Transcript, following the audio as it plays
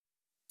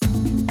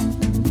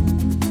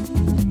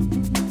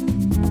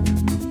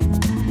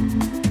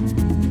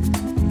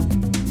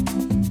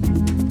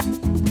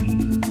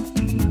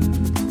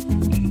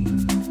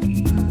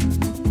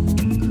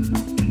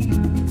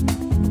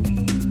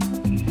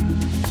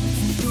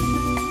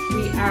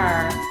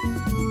are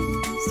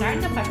starting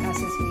the podcast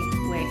this week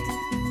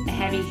with a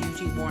heavy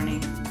duty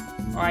warning.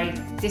 Right,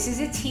 this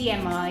is a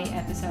TMI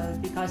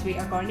episode because we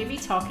are going to be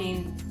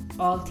talking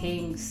all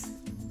things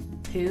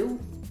poo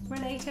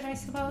related, I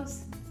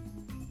suppose.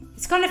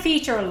 It's going to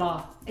feature a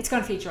lot.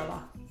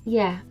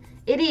 Yeah,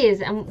 it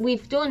is, and we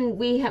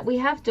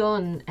have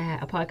done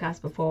a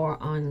podcast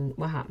before on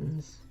what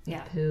happens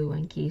with poo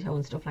and keto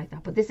and stuff like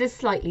that. But this is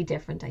slightly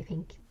different, I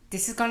think.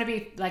 This is going to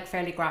be like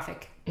fairly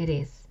graphic. It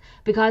is,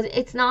 because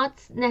it's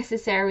not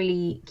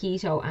necessarily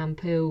keto and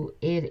poo.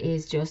 It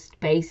is just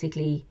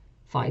basically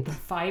fiber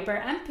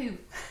and poo.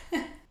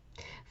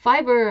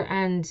 Fiber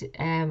and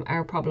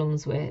our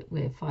problems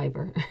with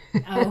fiber.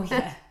 Oh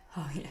yeah.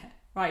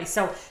 Right,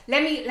 so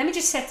let me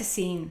just set the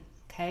scene,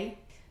 okay?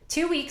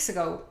 2 weeks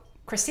ago,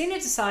 Christina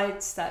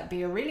decides that it'd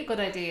be a really good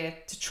idea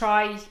to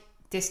try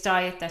this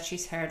diet that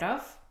she's heard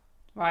of,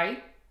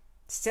 right?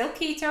 Still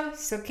keto,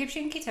 still keeps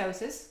you in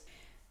ketosis,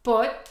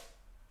 but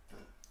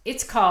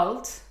it's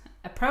called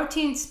a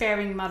protein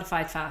sparing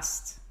modified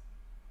fast,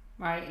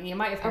 right? And you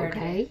might have heard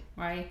of it,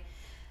 right?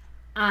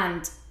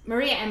 And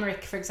Maria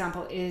Emmerich, for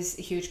example, is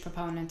a huge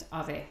proponent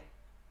of it,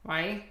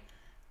 right?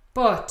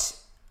 But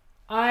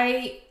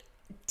I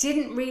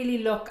didn't really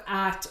look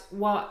at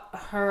what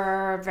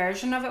her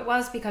version of it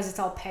was because it's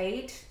all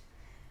paid.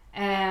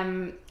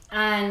 And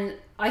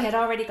I had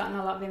already gotten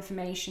a lot of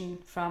information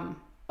from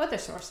other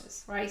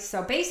sources, right?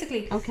 So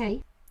basically,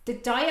 the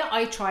diet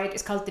I tried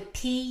is called the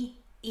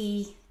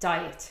PE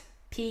diet.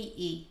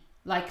 PE,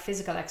 like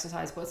physical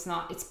exercise, but it's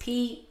not. It's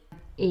P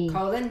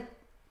colon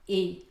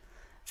E.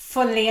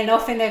 Funnily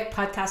enough, in a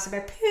podcast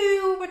about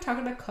poo, we're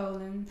talking about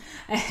colon.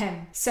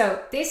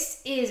 So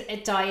this is a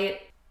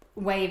diet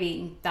way of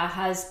eating that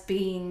has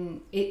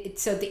been...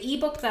 So the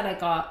ebook that I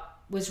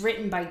got was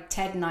written by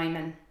Ted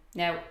Nyman.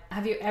 Now,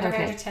 have you ever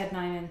heard of Ted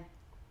Nyman?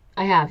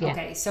 I have, yeah.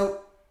 Okay,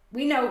 so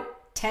we know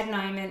Ted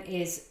Nyman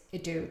is a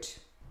dude.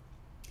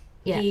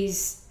 Yeah.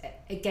 He's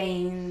a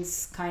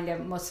gains kind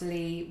of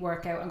muscly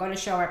workout. I'm going to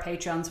show our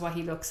Patreons what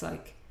he looks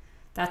like.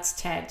 That's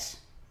Ted,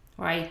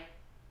 right?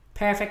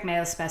 Perfect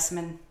male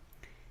specimen.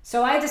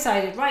 So I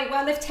decided, right,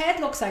 well, if Ted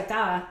looks like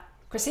that,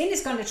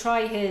 Christina's going to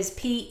try his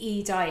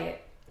PE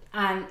diet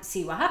and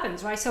see what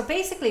happens, right? So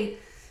basically,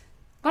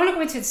 I'm going to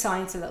go into the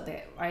science a little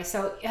bit, right?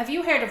 So have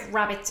you heard of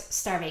rabbit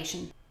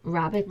starvation?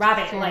 Rabbit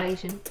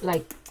starvation?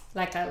 Like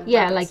rabbit.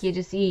 Like you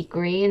just eat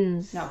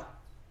greens? No.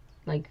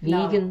 Like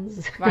vegans?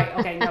 No. Right,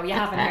 okay, no, you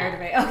haven't heard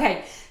of it.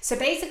 Okay, so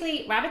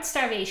basically rabbit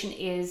starvation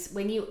is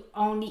when you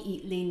only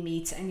eat lean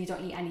meats and you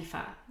don't eat any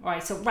fat,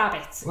 right? So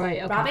rabbits. Right,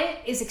 okay. Rabbit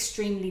is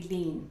extremely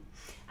lean.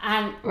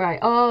 And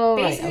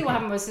basically what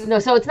happened was... No,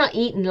 so it's not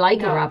eating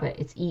like a rabbit,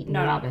 it's eating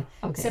a rabbit.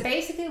 Okay. So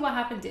basically what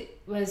happened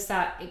was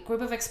that a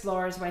group of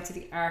explorers went to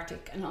the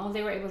Arctic and all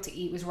they were able to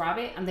eat was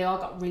rabbit, and they all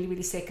got really,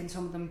 really sick and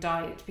some of them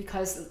died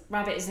because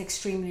rabbit is an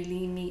extremely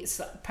lean meat. It's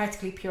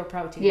practically pure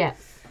protein. Yeah.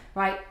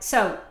 Right,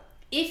 so...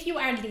 if you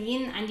are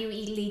lean and you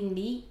eat lean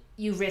meat,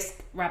 you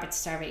risk rabbit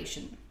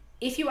starvation.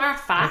 If you are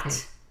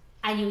fat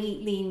and you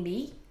eat lean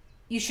meat,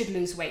 you should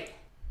lose weight,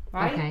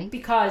 right? Okay.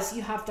 Because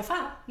you have the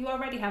fat. You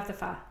already have the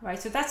fat, right?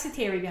 So that's the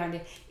theory behind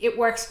it. It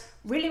works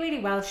really, really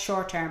well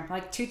short term,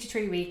 like 2 to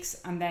 3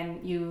 weeks, and then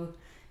you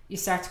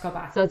start to go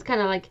back. So it's kind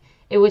of like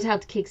it would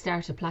help to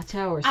kickstart a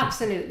plateau or something.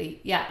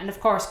 Absolutely, yeah. And of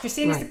course,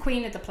 Christina's the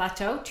queen of the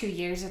plateau, 2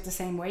 years at the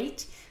same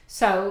weight.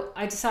 So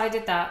I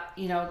decided that,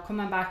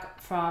 coming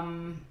back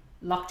from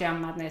lockdown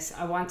madness,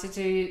 I wanted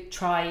to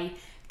try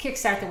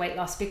kickstart the weight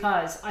loss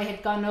because I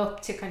had gone up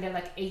to kind of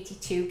like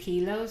 82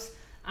 kilos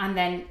and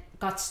then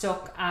got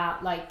stuck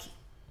at like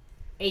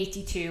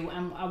 82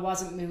 and I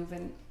wasn't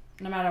moving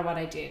no matter what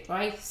I did,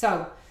 right?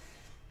 So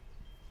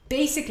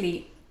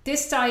basically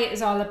this diet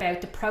is all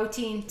about the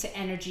protein to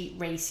energy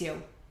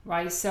ratio,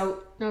 right?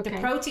 So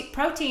the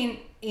protein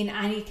in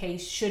any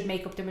case should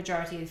make up the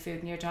majority of the food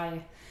in your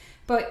diet,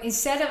 but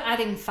instead of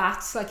adding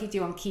fats like you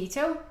do on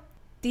keto,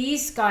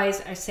 these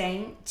guys are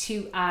saying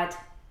to add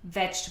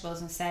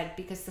vegetables instead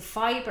because the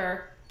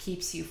fiber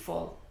keeps you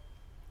full,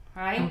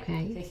 right?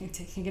 Okay.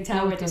 You can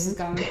tell where this is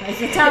going. Right?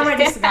 You can tell where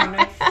this is going.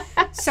 Right?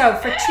 So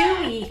for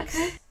 2 weeks,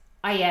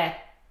 I ate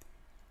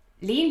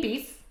lean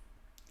beef,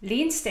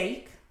 lean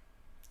steak,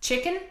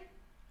 chicken,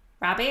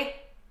 rabbit,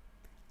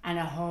 and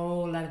a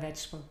whole lot of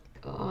vegetable.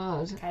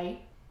 God.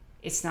 Okay?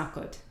 It's not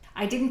good.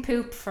 I didn't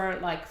poop for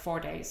like 4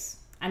 days.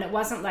 And it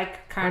wasn't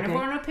like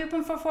carnivore not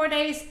pooping for 4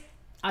 days.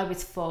 I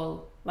was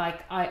full.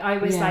 Like I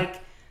was like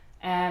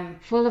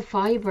full of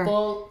fiber.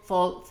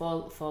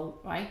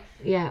 Full, right?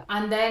 Yeah.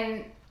 And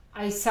then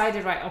I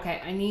decided, right, okay,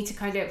 I need to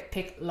kind of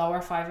pick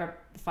lower fiber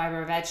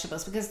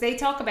vegetables because they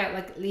talk about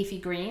like leafy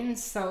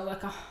greens, so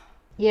like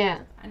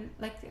and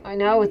like I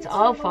know it's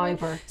all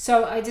fiber.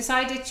 So I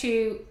decided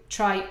to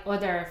try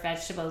other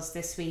vegetables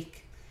this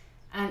week,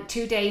 and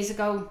 2 days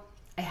ago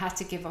I had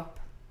to give up.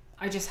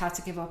 I just had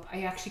to give up.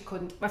 I actually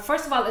couldn't. But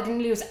first of all, I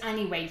didn't lose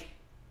any weight.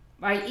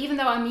 right? Even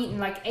though I'm eating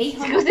like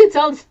 800... Because it's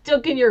all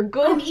stuck in your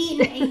gut. I'm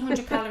eating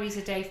 800 calories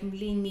a day from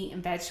lean meat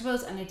and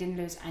vegetables, and I didn't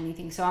lose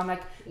anything. So I'm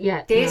like,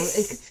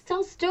 it's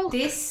all stuck.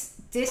 This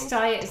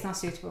diet is not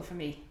suitable for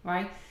me,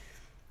 right?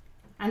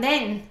 And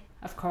then,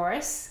 of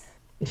course,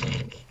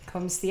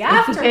 comes the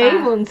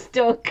aftermath. One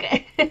stuck.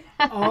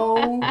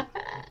 OMG.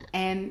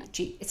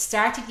 It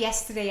started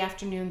yesterday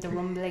afternoon, the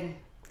rumbling.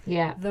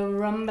 Yeah. The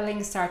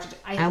rumbling started.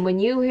 And when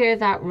you hear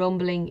that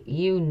rumbling,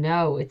 you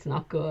know it's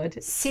not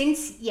good.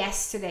 Since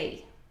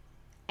yesterday,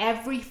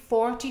 every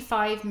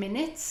 45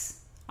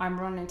 minutes, I'm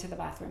running to the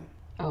bathroom.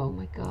 Oh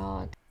my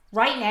God.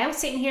 Right now,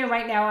 sitting here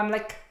right now, I'm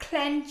like,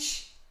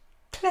 clench,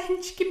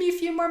 give me a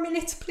few more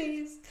minutes,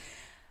 please.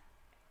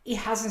 It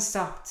hasn't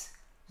stopped.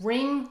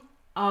 Ring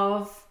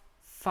of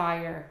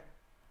fire.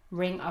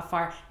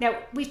 Now,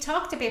 we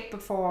talked a bit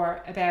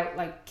before about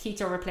like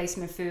keto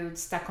replacement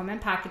foods that come in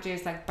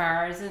packages like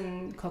bars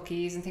and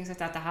cookies and things like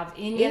that have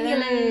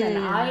inulin and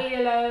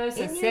allulose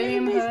and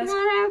psyllium husk.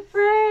 Not our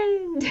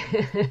friend.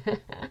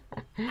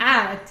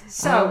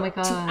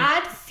 To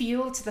add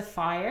fuel to the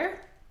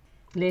fire,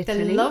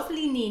 literally, the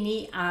lovely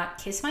Nini at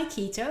Kiss My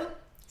Keto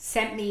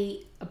sent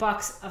me a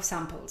box of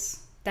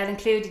samples that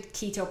included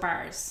keto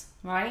bars.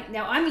 Right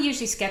now, I'm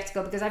usually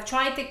skeptical because I've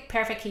tried the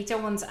Perfect Keto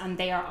ones and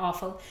they are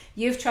awful.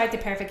 You've tried the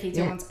Perfect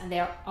Keto ones and they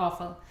are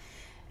awful.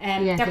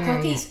 Their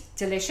cookies,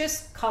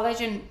 delicious.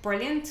 Collagen,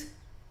 brilliant.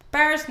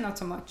 Bars, not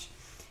so much.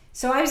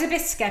 So I was a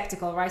bit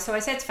skeptical, right? So I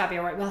said to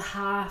Fabio, right, well,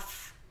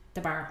 half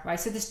the bar, right?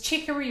 So there's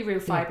chicory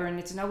root fibre and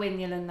it's no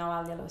inulin, no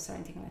allulose or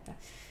anything like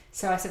that.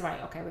 So I said, right,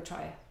 okay, we'll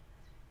try it.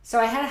 So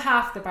I had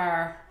half the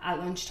bar at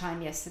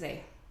lunchtime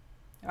yesterday,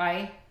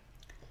 right?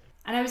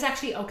 And I was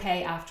actually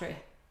okay after it.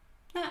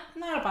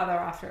 Not a bother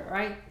after it,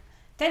 right?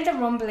 Then the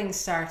rumbling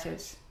started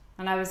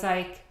and I was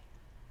like,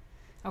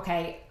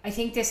 okay, I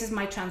think this is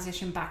my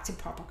transition back to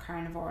proper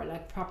carnivore,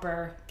 like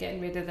proper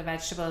getting rid of the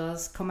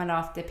vegetables, coming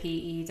off the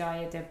PE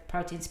diet, the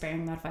protein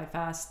sparing modified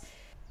fast.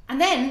 And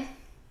then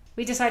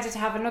we decided to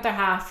have another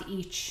half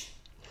each.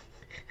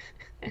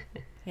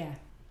 Yeah,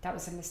 that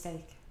was a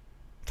mistake.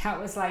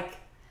 That was like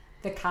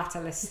the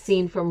catalyst. The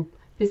scene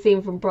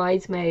from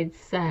Bridesmaids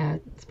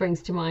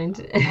springs to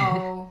mind.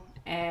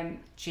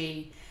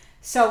 OMG.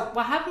 So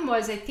what happened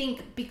was, I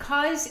think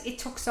because it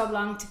took so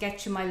long to get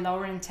to my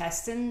lower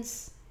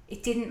intestines,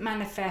 it didn't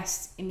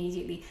manifest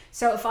immediately.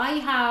 So if I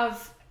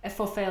have a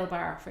Fulfill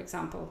bar, for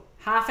example,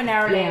 half an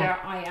hour later,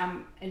 I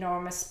am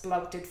enormous,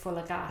 bloated, full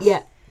of gas.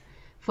 Yeah,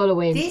 full of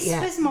wind. This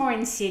was more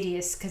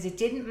insidious because it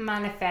didn't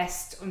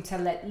manifest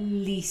until at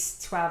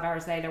least 12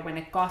 hours later when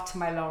it got to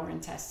my lower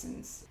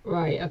intestines.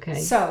 Right, okay.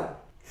 So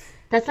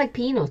that's like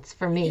peanuts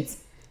for me.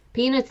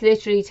 Peanuts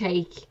literally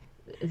take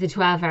the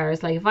 12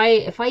 hours. Like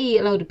if I eat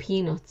a load of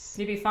peanuts,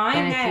 you'll be fine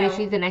then now. It's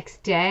literally the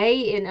next day.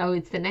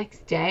 It's the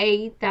next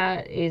day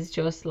that is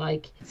just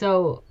like,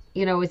 so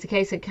it's a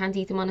case I can't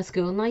eat them on a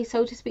school night,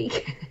 so to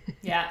speak.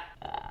 Yeah.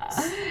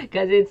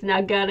 Because it's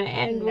not gonna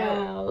end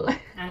well.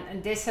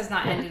 And this has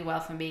not ended well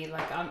for me.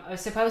 Like I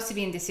was supposed to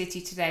be in the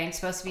city today, I'm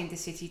supposed to be in the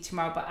city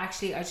tomorrow, but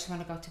actually I just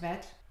want to go to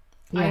bed.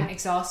 Yeah. I'm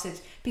exhausted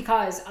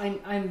because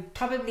I'm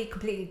probably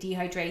completely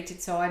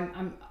dehydrated, so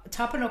I'm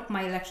topping up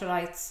my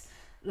electrolytes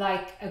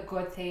like a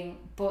good thing,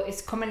 but it's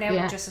coming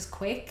out just as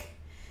quick.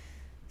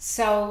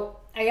 So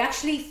I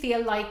actually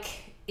feel like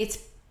it's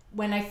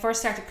when I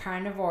first started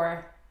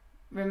carnivore.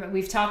 Remember,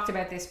 we've talked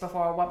about this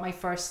before, what my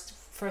first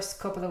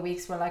couple of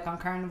weeks were like on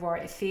carnivore.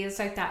 It feels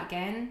like that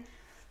again,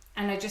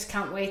 and I just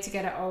can't wait to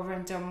get it over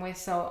and done with.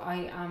 So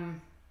I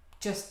am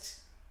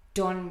just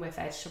done with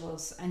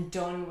vegetables and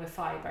done with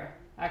fibre.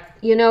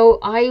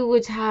 I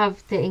would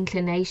have the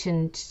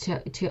inclination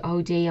to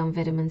OD on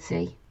vitamin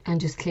C and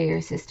just clear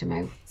your system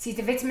out. See,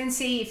 the vitamin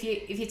C,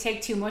 if you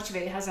take too much of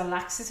it, it has a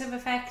laxative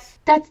effect.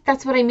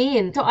 That's what I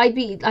mean. So I'd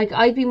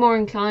be more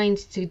inclined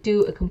to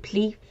do a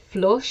complete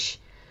flush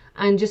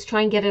and just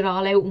try and get it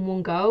all out in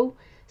one go.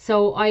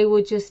 So I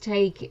would just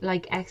take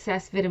like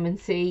excess vitamin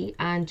C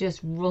and just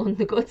run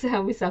the guts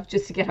out of myself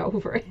just to get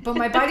over it. But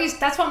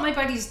that's what my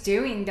body's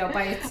doing though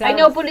by itself. I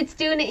know, but it's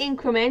doing it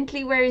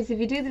incrementally. Whereas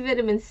if you do the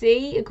vitamin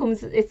C,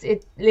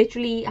 it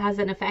literally has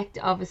an effect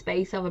of a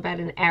space of about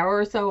an hour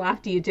or so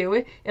after you do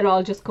it. It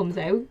all just comes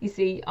out. You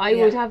see, I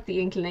would have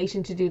the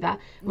inclination to do that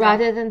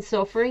rather than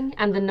suffering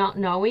and the not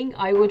knowing.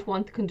 I would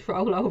want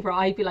control over.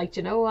 I'd be like,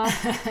 do you know what?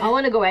 I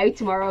want to go out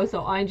tomorrow,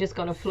 so I'm just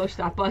gonna flush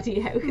that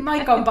body out. You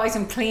might go and buy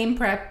some clean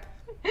prep.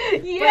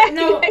 Yeah,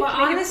 but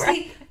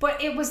honestly,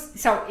 but it was,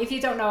 so if you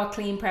don't know what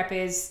clean prep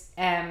is,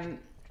 if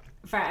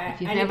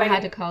you've never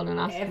had a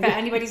colonoscopy, if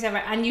anybody's ever,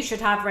 and you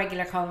should have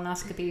regular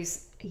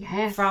colonoscopies.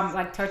 Yes. From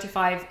like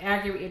 35,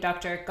 argue with your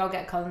doctor, go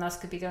get a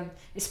colonoscopy done,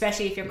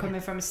 especially if you're coming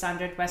from a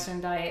standard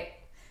Western diet.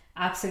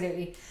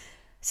 Absolutely.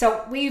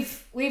 So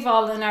we've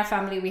all in our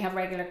family, we have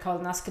regular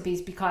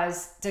colonoscopies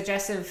because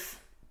digestive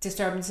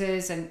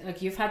disturbances, and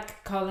like you've had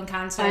colon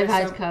cancer. I've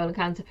had colon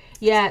cancer.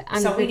 Yeah,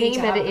 and the thing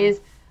about it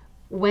is,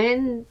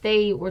 when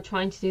they were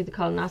trying to do the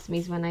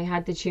colonoscopies, when I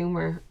had the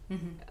tumour,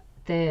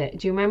 do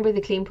you remember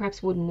the clean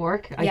preps wouldn't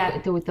work? Yeah.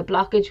 The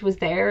blockage was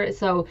there,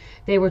 so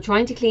they were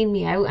trying to clean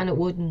me out and it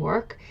wouldn't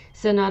work.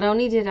 So not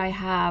only did I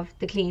have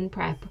the clean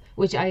prep,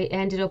 which I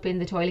ended up in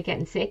the toilet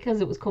getting sick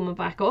because it was coming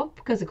back up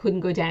because it couldn't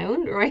go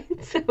down, right?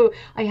 So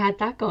I had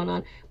that going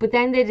on. But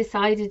then they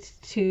decided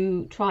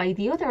to try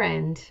the other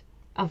end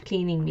of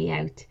cleaning me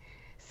out.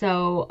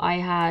 So I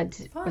had,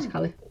 what do you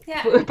call it?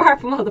 Yeah.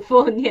 Apart from all the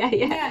fun, yeah.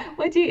 Yeah.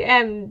 What do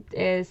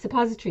you,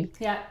 suppository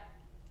Yeah.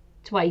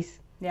 twice.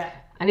 Yeah.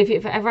 And if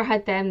you've ever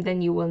had them,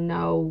 then you will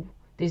know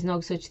there's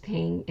no such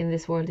thing in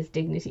this world as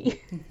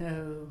dignity.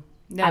 No.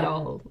 At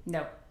all.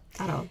 No.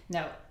 At all.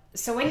 No.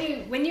 So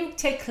when you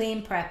take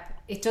clean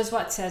prep, it does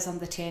what it says on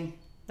the tin.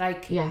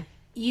 Like, Yeah.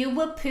 you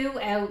will poo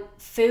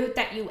out food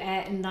that you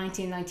ate in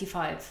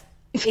 1995.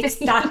 It's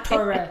that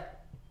thorough.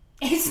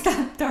 It's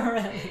that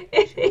thorough.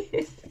 It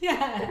is.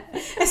 Yeah.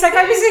 It's like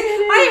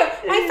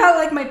I felt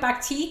like my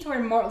back teeth were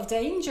in mortal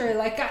danger.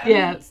 Like,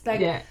 it's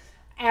like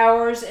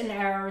hours and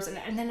hours,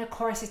 and then of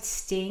course it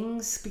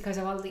stings because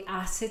of all the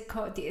acid.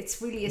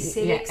 It's really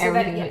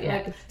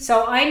acidic.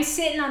 So I'm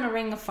sitting on a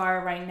ring of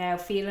fire right now,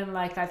 feeling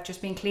like I've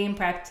just been clean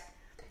prepped.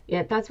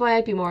 Yeah, that's why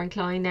I'd be more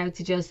inclined now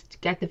to just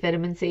get the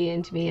vitamin C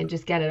into me and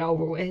just get it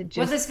over with.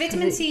 Well, there's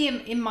vitamin C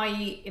in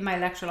my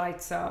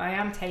electrolytes, so I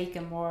am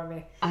taking more of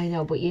it. I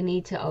know, but you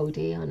need to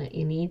OD on it.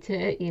 You need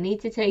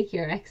to take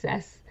your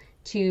excess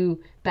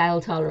to bowel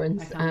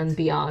tolerance and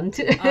beyond.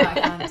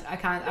 I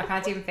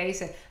can't even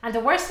face it. And the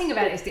worst thing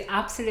about it is, the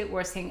absolute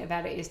worst thing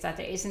about it is that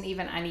there isn't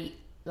even any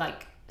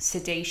like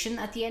sedation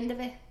at the end of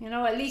it. You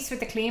know, at least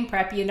with the clean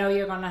prep, you know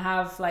you're gonna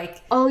have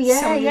like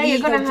you're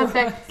gonna have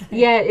that.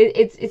 Yeah,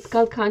 it's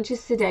called conscious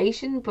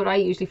sedation, but I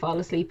usually fall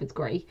asleep. It's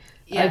great.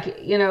 Yeah. Like,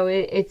 you know,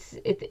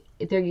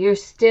 you're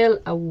still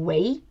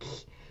awake,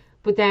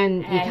 but then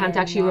you can't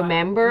actually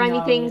remember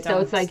anything, so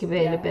it's like a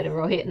bit of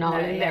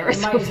Rohypnol in there.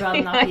 It might as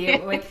well not be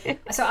awake.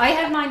 So I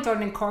had mine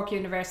done in Cork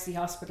University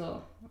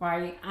Hospital,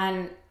 right?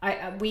 And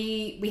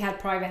we had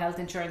private health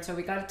insurance, so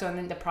we got it done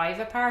in the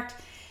private part.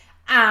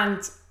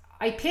 And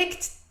I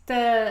picked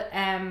the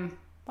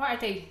what are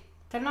they?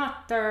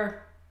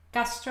 They're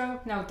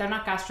gastro. No, they're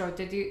not gastro.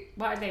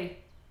 What are they?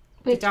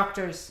 The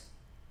doctors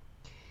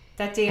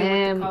that deal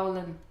with the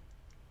colon.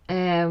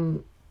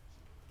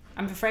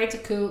 I'm afraid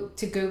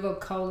to Google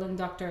colon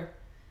doctor.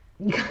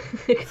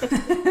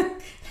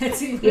 Let's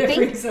see what it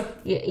brings up.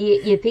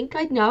 You think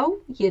I'd know?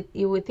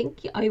 You would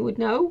think I would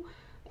know.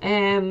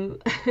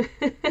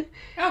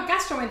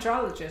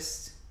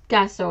 Gastroenterologist.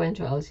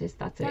 Gastroenterologist,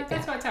 that's it.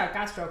 That's what I thought,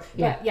 gastro.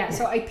 Yeah.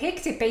 So I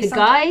picked it based on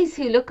the guys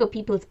who look at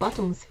people's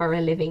bottoms for a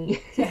living.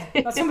 Yeah,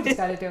 well, somebody's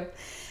got to do it.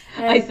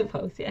 I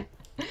suppose, yeah.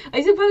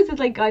 I suppose it's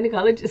like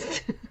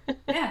gynecologist.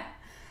 Yeah.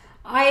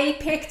 I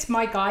picked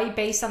my guy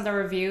based on the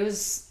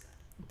reviews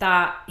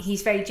that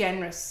he's very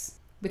generous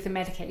with the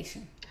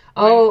medication.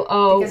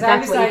 Oh,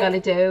 that's what you got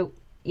to do.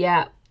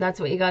 Yeah, that's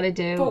what you got to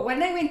do. But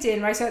when I went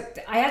in, right, so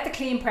I had the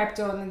clean prep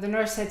done, and the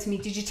nurse said to me,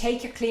 "Did you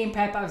take your clean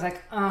prep?" I was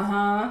like,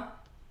 "Uh-huh."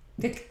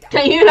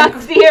 Can you not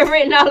see it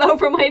written all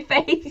over my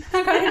face?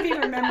 I'm going to be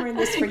remembering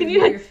this for Can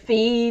you not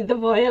see the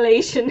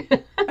violation?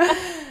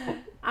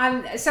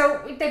 And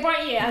so they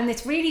brought you, and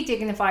it's really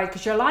dignified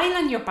because you're lying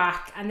on your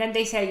back, and then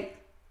they say,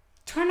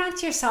 turn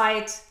onto your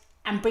side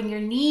and bring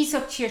your knees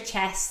up to your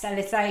chest, and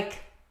it's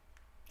like,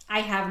 I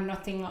have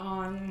nothing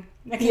on.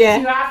 Like, you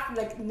have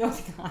like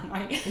nothing on,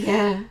 right?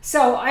 Yeah.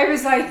 So I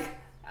was like,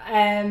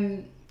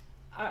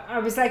 I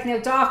was like, no,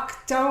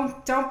 doc,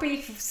 don't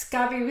be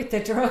scabby with the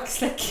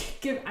drugs.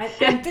 Like,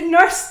 and the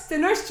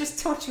nurse just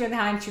touched me on the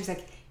hand. She was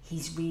like,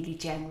 he's really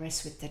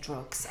generous with the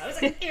drugs. I was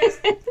like,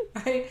 yes.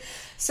 Right.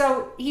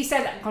 So he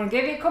said, I'm going to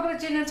give you a couple of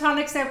gin and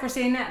tonics now,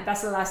 Christina, and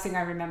that's the last thing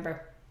I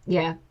remember.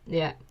 Yeah.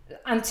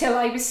 Until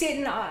I was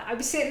sitting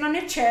on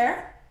a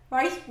chair,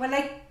 right?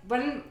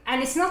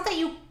 And it's not that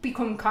you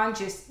become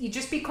conscious, you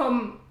just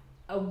become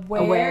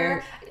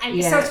aware.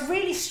 And so it's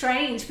really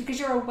strange because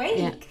you're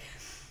awake.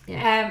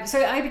 Yeah.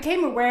 So I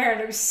became aware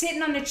and I was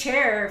sitting on a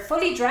chair,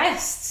 fully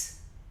dressed.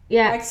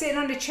 Yeah. Like sitting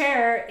on a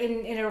chair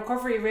in a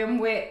recovery room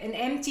with an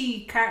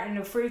empty carton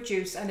of fruit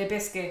juice and a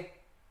biscuit.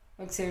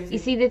 Like, seriously. You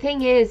see, the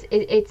thing is,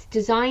 it's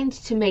designed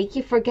to make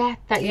you forget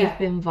that you've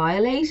been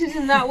violated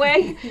in that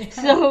way.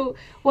 So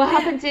what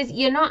happens is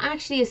you're not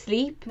actually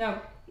asleep. No.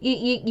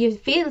 You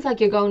feels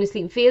like you're going to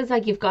sleep. Feels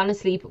like you've gone to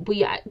sleep, but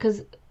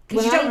because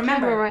you don't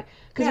remember.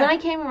 Because when I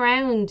came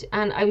around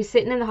and I was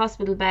sitting in the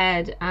hospital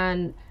bed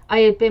and I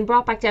had been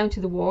brought back down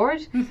to the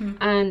ward,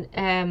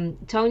 and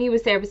Tony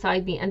was there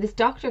beside me, and this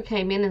doctor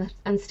came in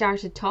and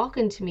started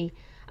talking to me,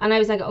 and I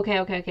was like,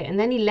 okay, and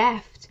then he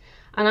left,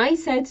 and I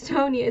said to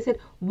Tony, I said,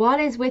 what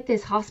is with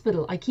this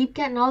hospital? I keep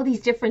getting all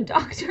these different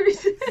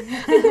doctors.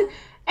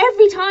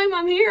 Every time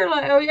I'm here,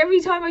 like, or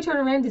every time I turn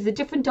around, there's a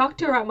different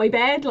doctor at my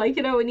bed, like,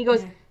 you know. And he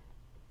goes,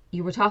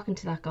 you were talking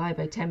to that guy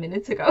about 10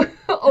 minutes ago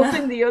up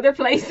in the other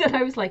place. And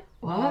I was like,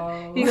 what?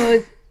 Oh. He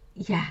goes,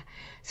 yeah.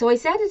 So I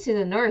said it to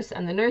the nurse,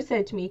 and the nurse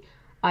said to me,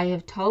 I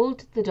have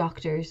told the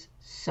doctors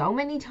so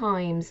many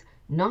times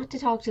not to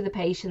talk to the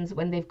patients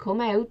when they've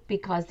come out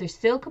because they're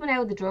still coming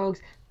out of the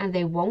drugs and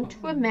they won't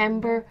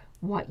remember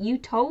what you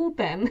told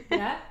them.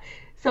 Yeah.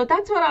 So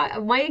that's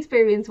what my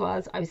experience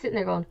was. I was sitting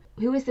there going,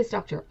 who is this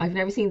doctor? I've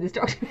never seen this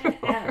doctor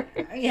before.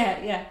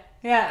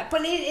 Yeah.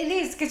 But it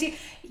is, because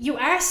you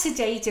are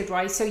sedated,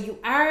 right? So you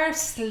are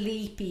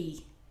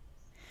sleepy.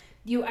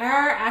 You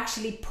are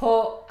actually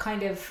put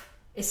kind of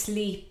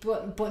asleep,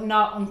 but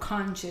not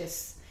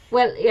unconscious.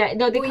 Well, yeah,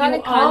 no, they call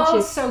it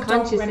conscious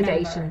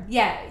sedation.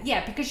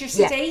 Yeah, because you're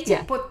sedated,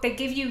 yeah. But they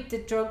give you the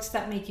drugs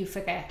that make you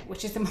forget,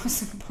 which is the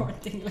most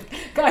important thing. Like,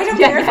 I don't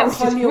care how which is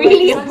funny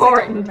really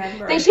important.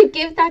 They should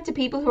give that to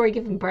people who are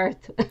giving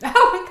birth.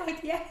 Oh my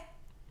god, yeah.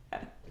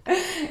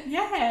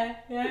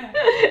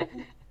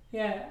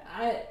 Yeah.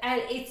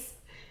 And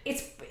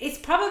it's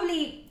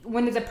probably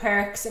one of the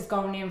perks of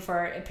going in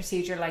for a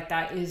procedure like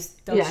that is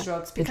those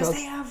drugs, because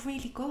they are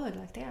really good.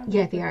 Like, they are.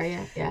 Yeah, they are.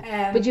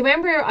 Yeah. But do you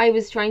remember I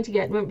was trying to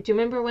get? Do you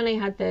remember when I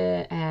had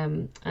the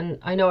and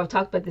I know I've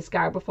talked about the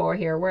scar before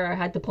here, where I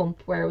had the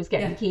pump where I was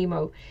getting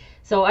chemo.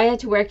 So I had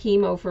to wear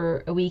chemo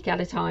for a week at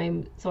a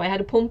time. So I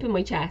had a pump in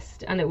my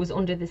chest, and it was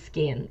under the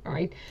skin,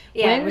 right?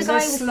 Yeah, when it was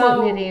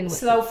putting it in,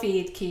 slow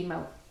feed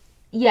chemo.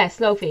 Yeah,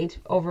 slow feed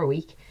over a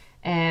week,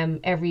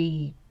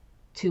 every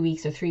 2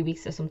 weeks or 3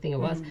 weeks or something it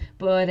was.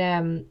 But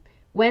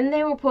when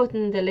they were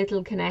putting the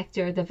little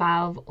connector, the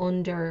valve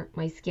under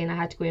my skin, I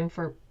had to go in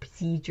for a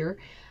procedure,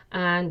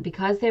 and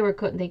because they were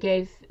cutting, they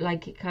gave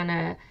like kind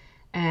of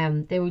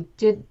they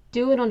did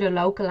do it under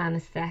local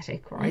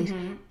anesthetic, right?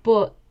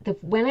 But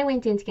when I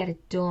went in to get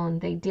it done,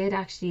 they did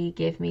actually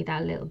give me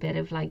that little bit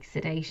of like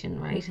sedation,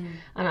 right?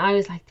 And I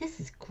was like, this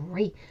is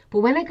great. But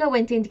when I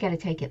went in to get it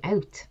taken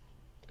out,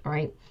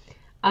 right,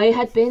 I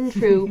had been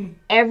through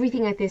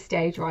everything at this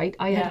stage, right?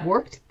 I had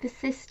worked the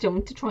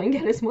system to try and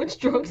get as much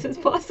drugs as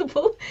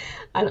possible.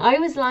 And I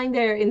was lying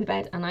there in the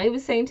bed, and I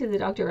was saying to the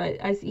doctor,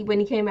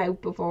 when he came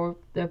out before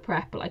the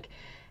prep, like,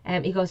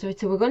 he goes, so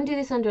we're going to do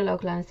this under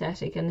local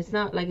anesthetic, and it's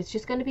not like, it's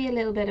just going to be a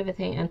little bit of a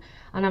thing.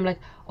 And I'm like,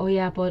 oh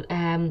yeah, but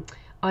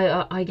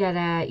I get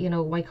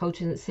Wyckoff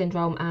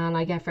syndrome, and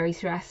I get very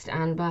stressed,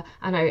 and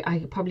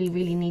I probably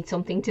really need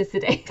something to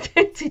sedate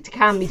to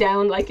calm me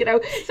down, like, you know.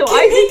 So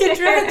I need the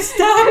drugs,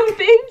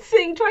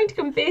 trying to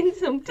convince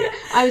him.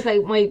 I was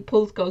like, my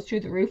pulse goes through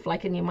the roof,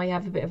 like, and you might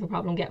have a bit of a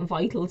problem getting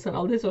vitals and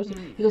all this sort of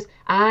stuff. He goes,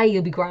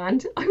 you'll be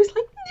grand. I was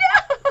like,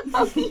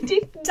 no, he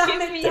didn't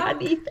give me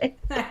anything.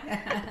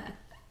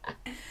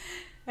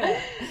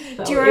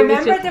 So do you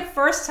remember the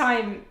first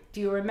time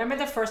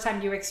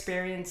you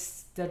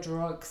experienced the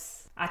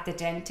drugs at the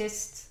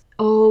dentist?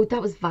 Oh,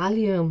 that was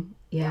Valium.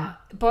 Yeah.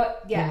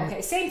 But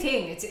okay, same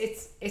thing.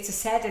 It's a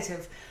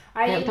sedative.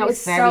 That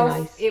was very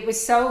nice. It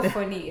was so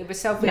funny. It was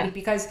so funny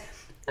because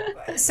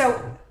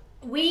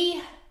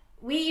we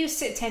used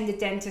to attend the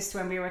dentist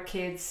when we were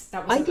kids.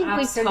 That was I think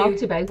we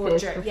talked about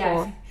this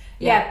before.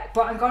 Yeah,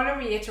 but I'm going to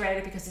reiterate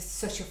it because it's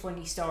such a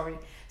funny story.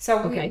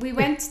 So we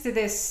went to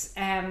this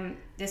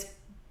this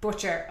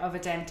butcher of a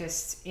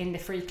dentist in the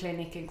free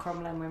clinic in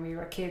Crumlin when we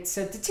were kids.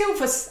 So the two of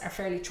us are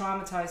fairly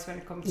traumatized when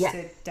it comes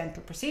to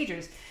dental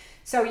procedures.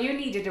 So you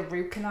needed a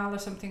root canal or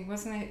something,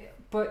 wasn't it?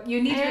 But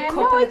you needed a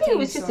couple of things. It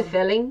was just a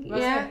filling.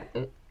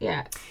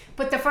 Yeah.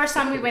 But the first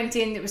time we went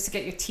in, it was to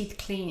get your teeth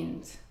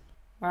cleaned,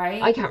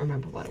 right? I can't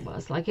remember what it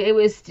was. Like, it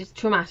was just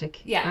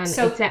traumatic. Yeah. And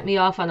it set me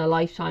off on a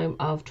lifetime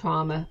of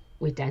trauma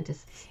with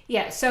dentists.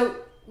 Yeah. So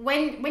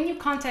when you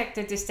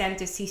contacted this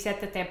dentist, he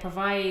said that they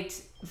provide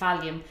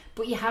Valium,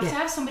 but you have to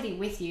have somebody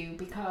with you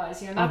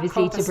because you're not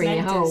obviously to bring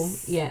you home.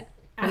 Yeah.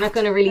 I'm not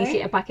going to release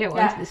you back out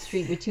onto the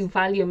street with 2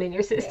 Valium in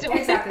your system.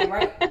 Exactly,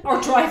 right?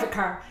 Or drive a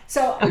car.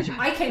 So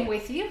I came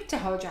with you to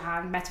hold your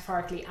hand,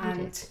 metaphorically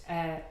and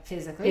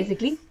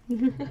physically.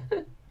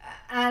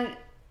 And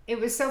it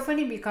was so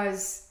funny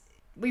because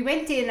we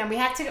went in and we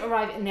had to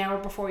arrive an hour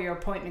before your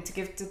appointment to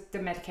give the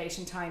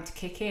medication time to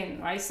kick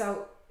in, right?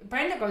 So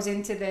Brenda goes in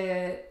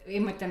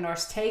with the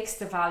nurse, takes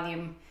the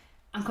Valium,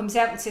 and comes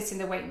out and sits in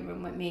the waiting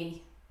room with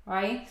me,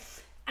 right?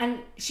 And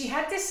she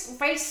had this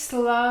very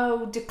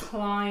slow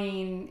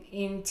decline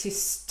into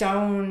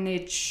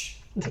stonage.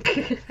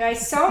 Right?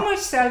 So much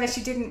so that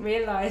she didn't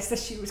realise that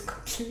she was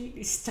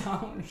completely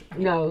stoned. Right?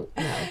 No.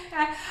 And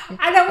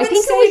I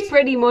think it was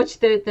pretty much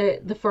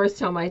the first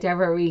time I'd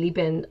ever really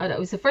been... It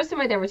was the first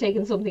time I'd ever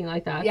taken something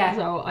like that. Yeah.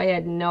 So I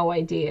had no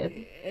idea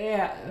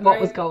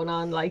what was going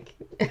on. Like.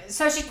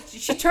 So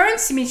she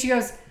turns to me and she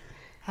goes,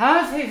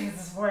 I don't think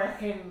this is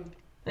working.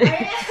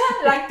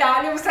 Like that,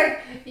 and it was like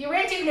you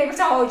weren't even able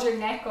to hold your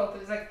neck up.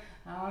 It was like,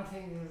 I don't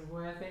think this is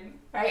working,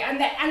 right?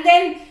 And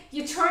then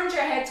you turned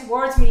your head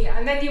towards me,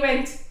 and then you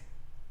went,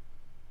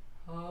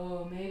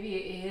 oh, maybe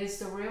it is.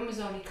 The room is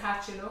only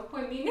catching up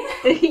with me now.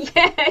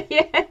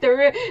 yeah.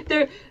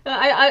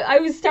 I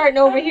was starting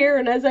over here,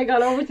 and as I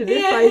got over to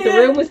this side, the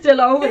room was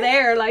still over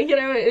there. Like, you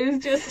know, it was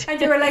just.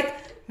 And you were like,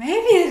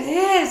 maybe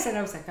it is, and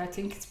I was like, I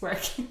think it's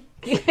working.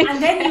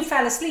 And then you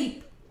fell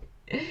asleep.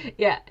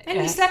 And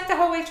you slept the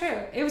whole way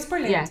through. It was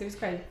brilliant. It was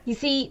great. You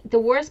see, the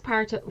worst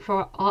part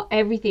for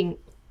everything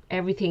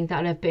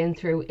that I've been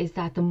through is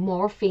that the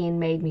morphine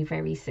made me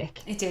very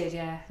sick. It did,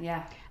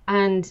 yeah.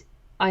 And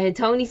I had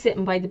Tony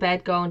sitting by the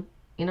bed going,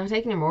 you're not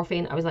taking your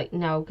morphine? I was like,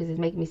 no, because it's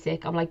making me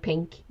sick. I'm like,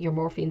 Pink, your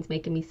morphine's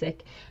making me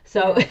sick.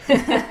 So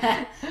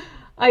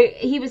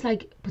he was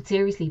like, but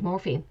seriously,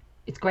 morphine,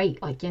 it's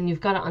great, like, and you've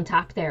got it on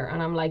tap there.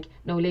 And I'm like,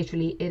 no,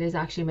 literally, it is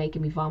actually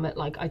making me vomit.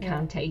 Like, I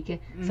can't take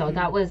it. So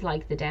that was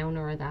like the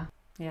downer of that.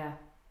 Yeah.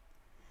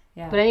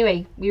 But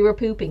anyway, we were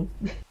pooping.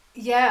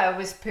 Yeah, I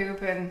was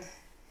pooping.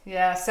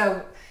 Yeah,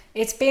 so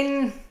it's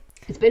been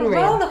a real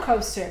roller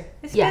coaster.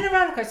 It's been a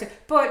roller coaster,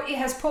 but it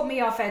has put me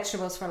off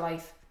vegetables for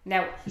life.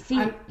 Now, you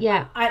see,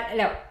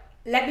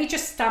 let me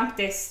just stamp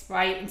this,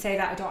 right, and say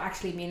that I don't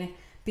actually mean it,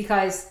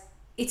 because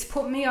it's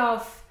put me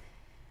off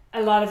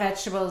a lot of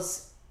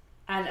vegetables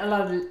and a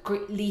lot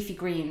of leafy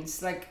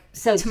greens, like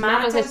so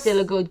tomatoes are still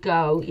a good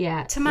go.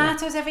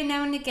 Tomatoes every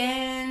now and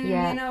again,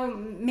 you know,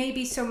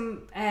 maybe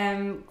some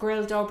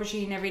grilled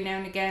aubergine every now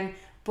and again,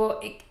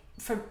 but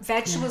for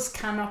vegetables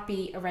cannot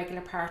be a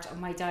regular part of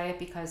my diet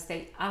because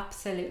they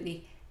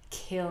absolutely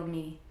kill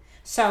me.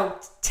 So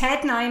Ted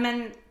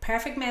Nyman,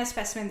 perfect male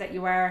specimen that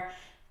you are,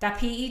 that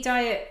PE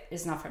diet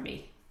is not for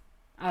me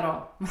at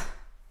all.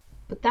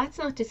 But that's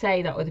not to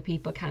say that other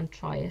people can't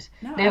try it.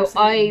 No, now,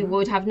 I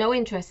would have no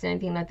interest in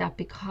anything like that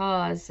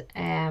because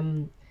I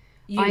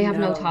have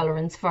no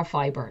tolerance for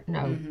fibre.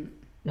 No.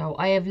 No,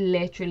 I have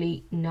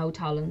literally no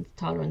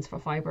tolerance for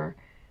fibre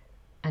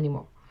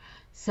anymore.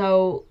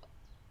 So,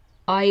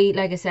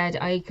 like I said,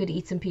 I could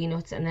eat some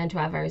peanuts and then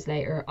 12 hours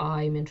later,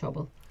 I'm in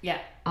trouble. Yeah.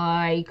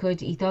 I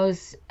could eat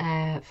those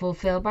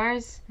Fulfill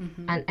bars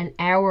and an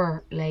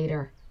hour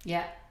later,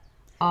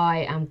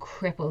 I am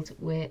crippled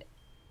with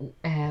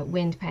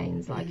wind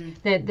pains. Like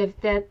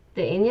the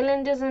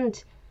inulin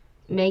doesn't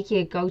make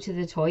you go to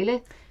the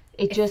toilet.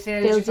 It just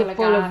fills it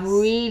full of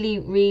really,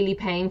 really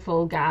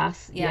painful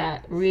gas.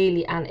 Yeah,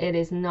 really, and it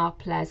is not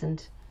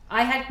pleasant.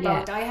 I had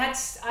both. I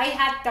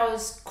had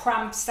those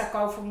cramps that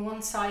go from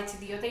one side to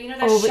the other. You know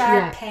that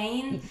sharp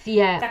pain.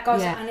 That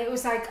goes, and it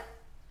was like.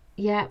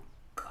 Yeah.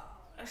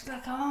 It's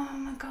like, oh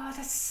my god,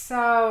 that's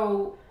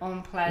so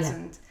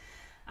unpleasant.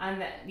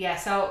 And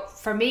so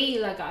for me,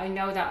 like, I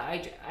know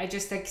that I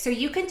just like, so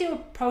you can do a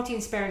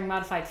protein sparing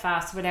modified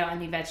fast without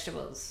any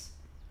vegetables.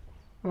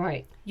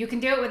 Right. You can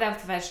do it without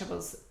the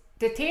vegetables.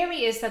 The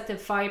theory is that the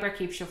fibre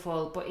keeps you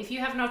full, but if you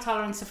have no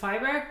tolerance to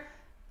fibre,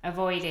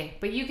 avoid it.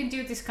 But you can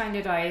do this kind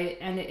of diet,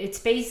 and it's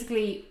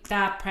basically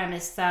that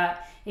premise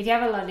that if you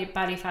have a lot of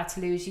body fat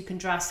to lose, you can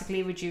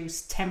drastically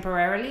reduce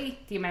temporarily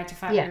the amount of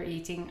fat you're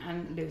eating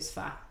and lose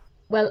fat.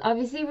 Well,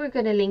 obviously we're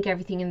going to link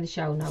everything in the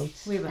show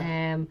notes. We will.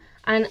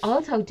 And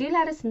also do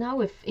let us know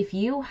if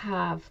you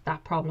have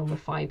that problem with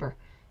fibre.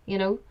 You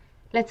know,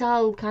 let's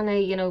all kind of,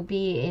 you know,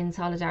 be in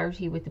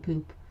solidarity with the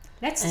poop.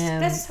 Let's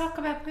talk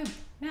about poop.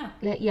 Yeah.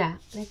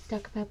 Let's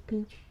talk about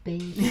poop,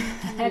 baby.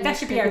 That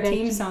should be our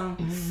theme song.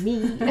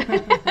 Me.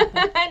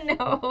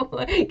 No.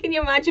 Can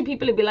you imagine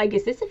people would be like,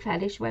 is this a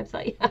fetish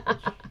website?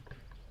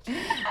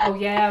 Oh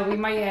yeah, we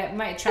might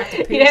attract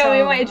the we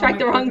might attract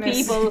the wrong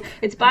people.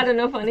 It's bad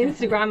enough on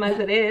Instagram as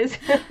it is.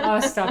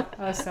 Stop.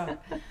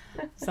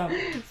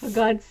 For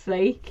God's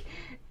sake.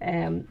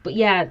 But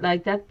yeah,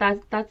 like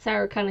that's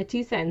our kind of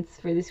 2 cents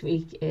for this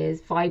week.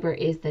 Is fibre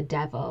is the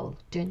devil.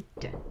 Dun,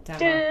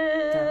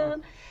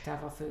 dun,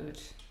 devil food.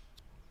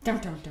 Dun,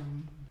 dun,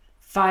 dun.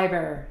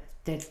 Fibre,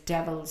 the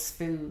devil's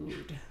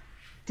food.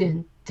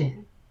 Dun,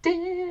 dun,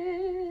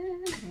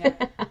 dun.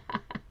 Yeah.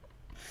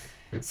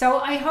 So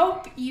I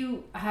hope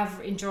you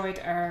have enjoyed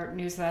our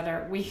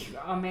newsletter.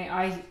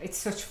 It's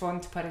such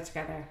fun to put it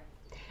together.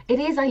 It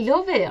is. I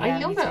love it. I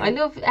love it. I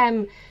love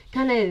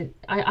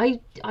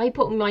I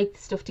put my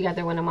stuff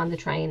together when I'm on the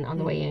train on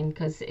the way in,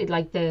 because it,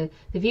 like, the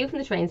view from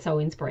the train is so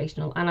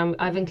inspirational, and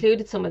I've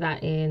included some of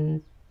that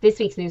in this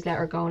week's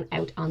newsletter going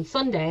out on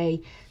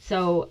Sunday.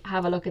 So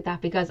have a look at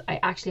that, because I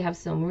actually have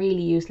some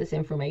really useless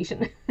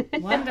information.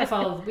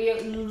 Wonderful. We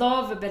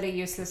love a bit of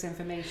useless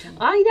information.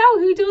 I know,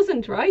 who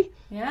doesn't, right?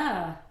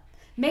 Yeah.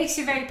 Makes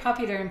you very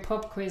popular in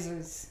pub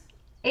quizzes.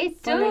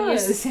 It does. Full of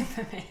useless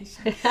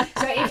information.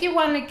 So if you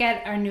want to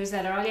get our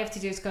newsletter, all you have to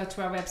do is go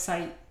to our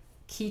website,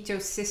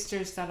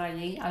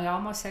 ketosisters.ie. I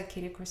almost said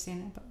Keto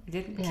Christina, but I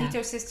didn't. Yeah.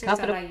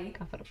 Ketosisters.ie.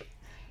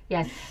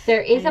 Yes,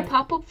 there is a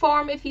pop-up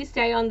form if you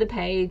stay on the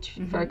page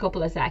for a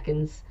couple of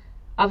seconds.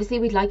 Obviously,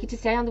 we'd like you to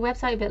stay on the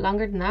website a bit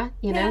longer than that,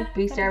 you know,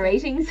 boost our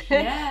ratings.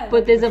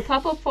 But there's a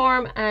pop-up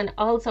form, and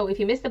also if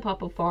you miss the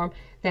pop-up form,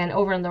 then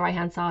over on the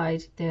right-hand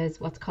side, there's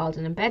what's called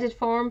an embedded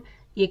form.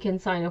 You can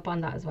sign up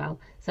on that as well.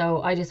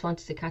 So I just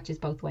wanted to catch us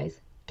both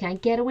ways.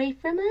 Can't get away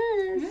from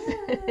us.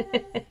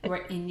 Yeah.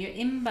 We're in your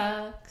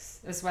inbox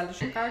as well as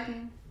your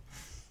garden.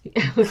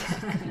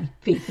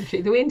 Peeping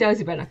through the windows.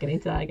 We better not get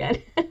into that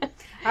again.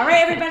 All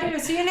right, everybody. We'll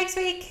see you next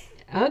week.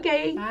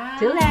 Okay. Bye.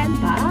 Till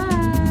then.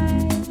 Bye.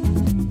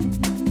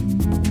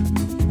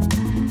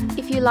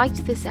 If you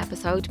liked this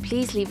episode,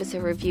 please leave us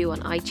a review on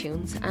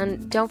iTunes,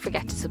 and don't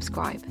forget to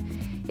subscribe.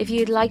 If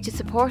you'd like to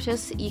support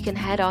us, you can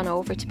head on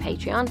over to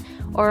Patreon,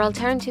 or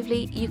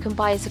alternatively, you can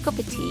buy us a cup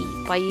of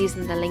tea by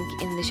using the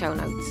link in the show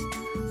notes.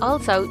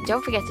 Also,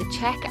 don't forget to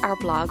check our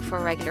blog for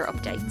regular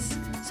updates.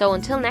 So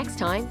until next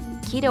time,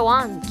 keto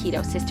on,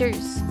 Keto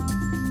Sisters.